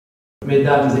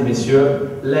Mesdames et messieurs,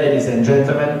 ladies and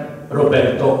gentlemen,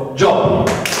 Roberto Giobbi.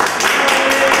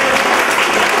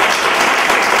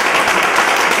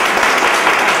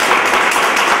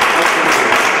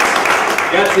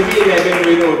 Grazie mille e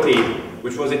benvenuti,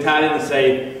 which was Italian to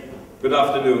say good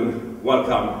afternoon,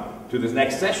 welcome to this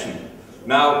next session.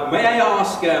 Now, may I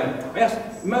ask,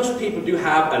 most people do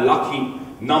have a lucky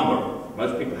number.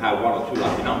 Most people have one or two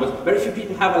lucky numbers. Very few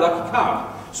people have a lucky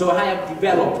card. So I have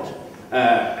developed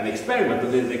an experiment,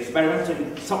 and this experiment so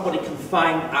somebody can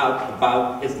find out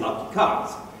about his lucky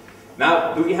cards.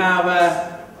 Now, do we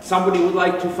have somebody who would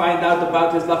like to find out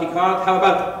about his lucky card? How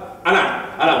about Alain?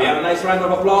 Alain, we have a nice round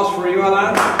of applause for you,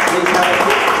 Alain. Please have a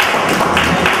seat.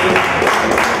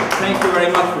 Thank you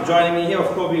very much for joining me here.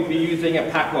 Of course, we'll be using a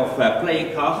pack of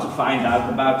playing cards to find out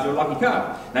about your lucky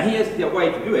card. Now, here's the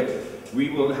way to do it. We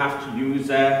will have to use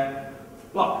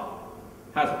luck.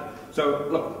 Hazard. So,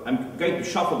 look, I'm going to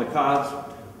shuffle the cards.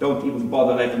 Don't even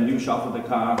bother letting you shuffle the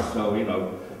cards. So, you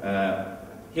know,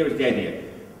 here is the idea.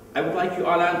 I would like you,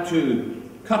 Alain, to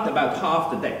cut about half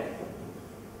the deck.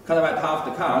 Cut about half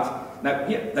the cards. Now,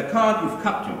 here, the card you've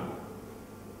cut to,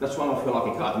 that's one of your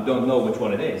lucky cards. You don't know which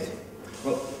one it is.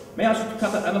 Well, may I ask you to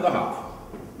cut another half?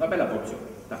 Una bella porzione.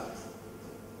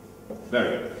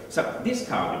 Very good. So, this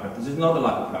card you cut, this is not a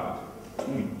lucky card.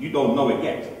 You don't know it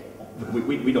yet.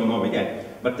 We don't know it yet.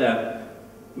 But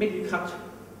maybe you cut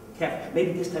carefully.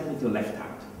 Maybe this time with your left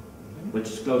hand, which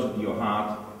is closer to your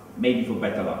heart, maybe for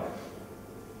better luck.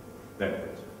 Very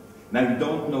good. Now you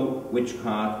don't know which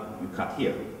card you cut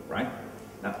here, right?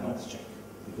 Now let's check.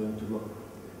 We're going to look.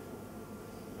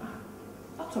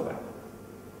 Not so bad.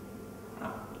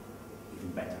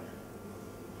 Even better.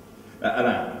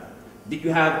 Alain, did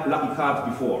you have lucky cards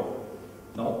before?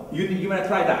 No? You want to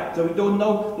try that. So we don't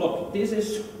know. Look, this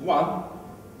is one.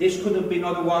 This could have been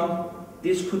another one.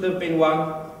 This could have been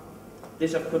one.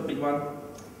 This could be one.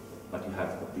 But you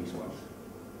have got these ones.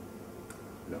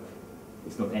 Look,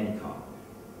 it's not any card.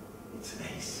 It's an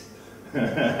ace.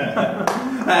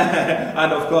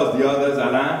 And of course the others,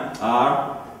 Alain,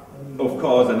 are, of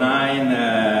course, a 9,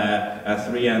 a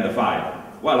 3 and a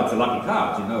 5. Well, it's a lucky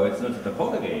card, you know, it's not a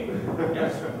poker game.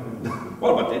 Yes.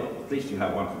 Well, but at least you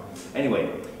have one. Anyway,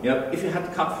 you know, if you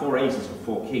had cut 4 aces or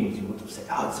 4 kings, you would have said,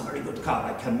 oh, it's a very good card,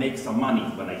 I can make some money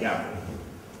when I gamble.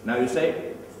 Now you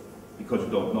say, because you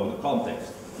don't know the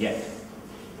context yet,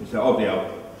 you say, oh, they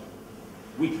are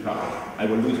weak cards, I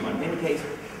will lose money. In any case,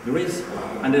 there is,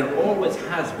 and there always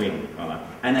has been,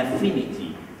 an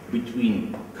affinity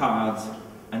between cards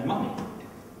and money,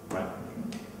 right?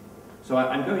 So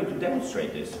I'm going to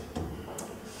demonstrate this.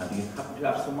 And you happen to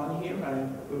have some money here?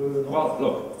 Well,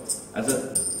 look, as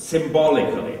a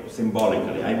symbolically,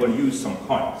 I will use some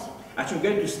coins. Actually, I'm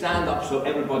going to stand up so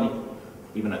everybody,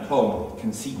 even at home,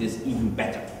 can see this even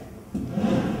better.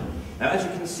 Now, as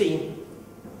you can see,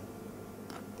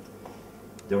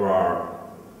 there are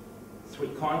 3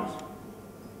 coins.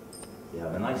 They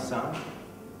have a nice sound.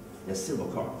 They're silver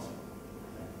coins.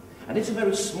 And these are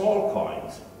very small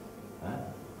coins.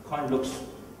 Coin looks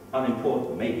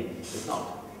unimportant, maybe. It's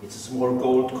not. It's a small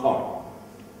gold coin.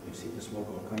 You see the small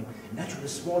gold coin? And actually, the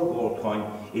small gold coin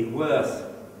is worth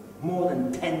more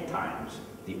than 10 times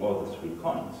the other 3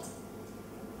 coins.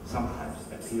 Sometimes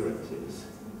appearances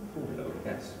below,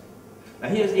 yes. Now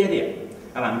here's the idea.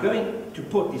 And I'm going to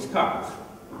put these cards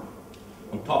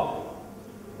on top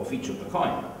of each of the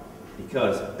coin,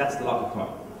 because that's the lucky coin.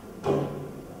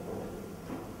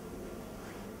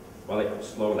 Well, I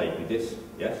slowly do this,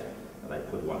 yes? And I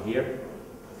put one here.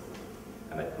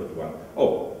 And I put one.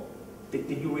 Oh, did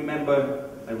you remember?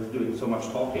 I was doing so much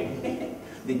talking.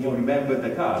 Did you remember the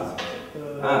cards?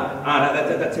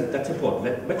 That's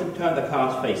important. Let them turn the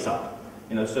cards face up,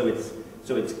 you know, so it's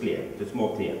clear. It's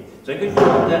more clear. So I'm going to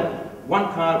put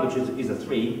one card, which is a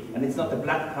 3, and it's not a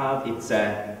black card. It's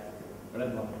a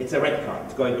red card.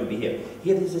 It's going to be here.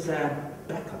 Here, this is a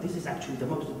black card. This is actually the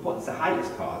most important. It's the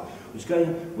highest card, which is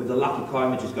going with the lucky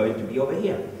coin, which is going to be over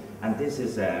here. And this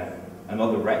is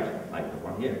another red, like the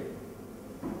one here.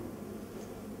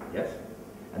 Yes?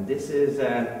 And this is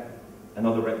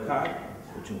another red card,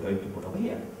 which I'm going to put over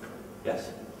here.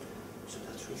 Yes? So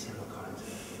the 3 silver coins.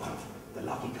 One, the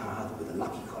lucky card with the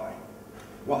lucky coin.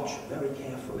 Watch very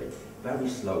carefully, very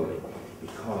slowly,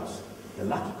 because the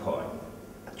lucky coin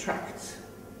attracts.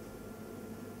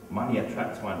 Money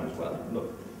attracts money as well.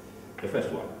 Look, the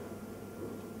first one.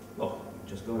 Look,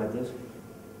 just go like this.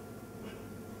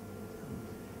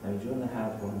 And you only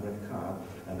have one red card,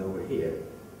 and over here,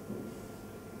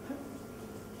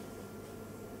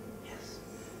 yes,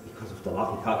 because of the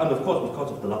lucky card, and of course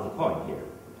because of the lucky coin here,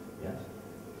 yes.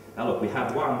 Now look, we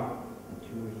have 1 and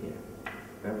 2 here,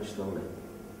 very slowly.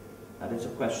 And it's a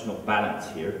question of balance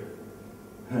here.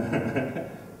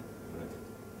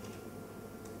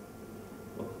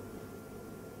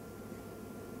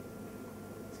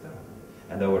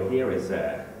 And over here is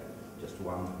just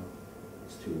one,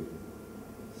 it's two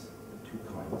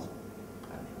coins.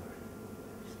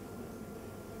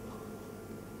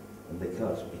 And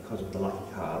because of the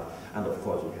lucky card, and of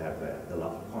course we have the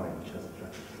lucky coin, which has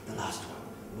the last one.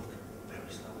 Look,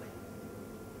 very slowly.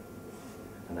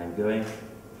 And I'm going.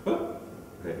 Oh,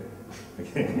 okay.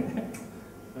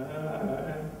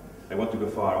 I want to go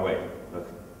far away. Look.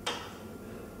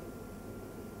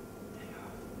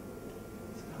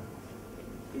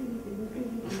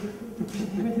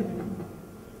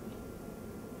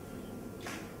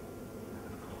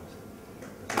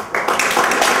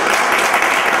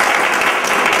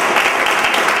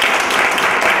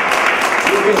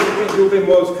 You've been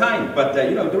most kind, but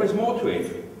you know, there is more to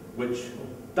it, which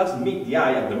doesn't meet the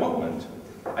eye at the moment.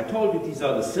 I told you these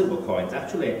are the silver coins.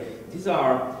 Actually, these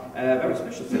are very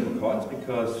special silver coins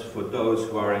because for those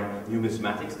who are in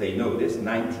numismatics, they know this.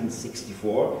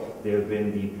 1964, they have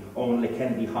been the only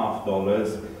Kennedy half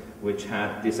dollars which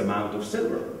had this amount of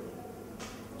silver.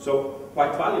 So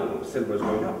quite valuable. Silver is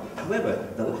going up. However,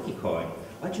 the lucky coin,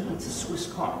 actually it's a Swiss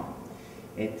coin.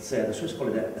 It's the Swiss call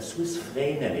it a Swiss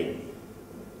Vreneli.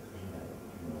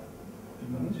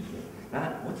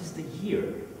 What is the year?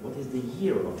 What is the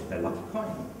year of the lucky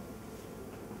coin?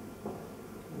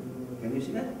 Can you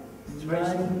see that? It's very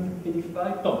small.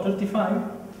 1985? No, 35?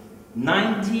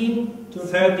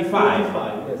 1935.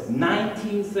 Yes.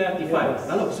 1935. Yes.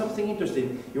 Now look, something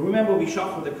interesting. You remember we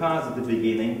shuffled the cards at the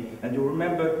beginning, and you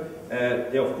remember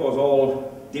they're of course all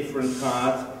different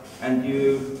cards, and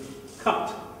you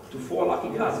cut to 4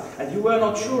 lucky cards. And you were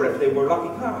not sure if they were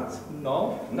lucky cards.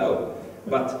 No. No.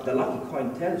 But the lucky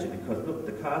coin tells you, because look,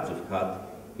 the cards you've cut,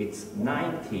 it's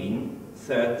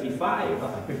 1935.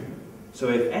 So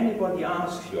if anybody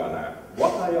asks you, Anna,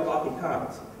 what are your lucky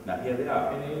cards? Now here they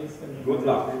are. Good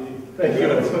luck. Thank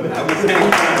you. I will say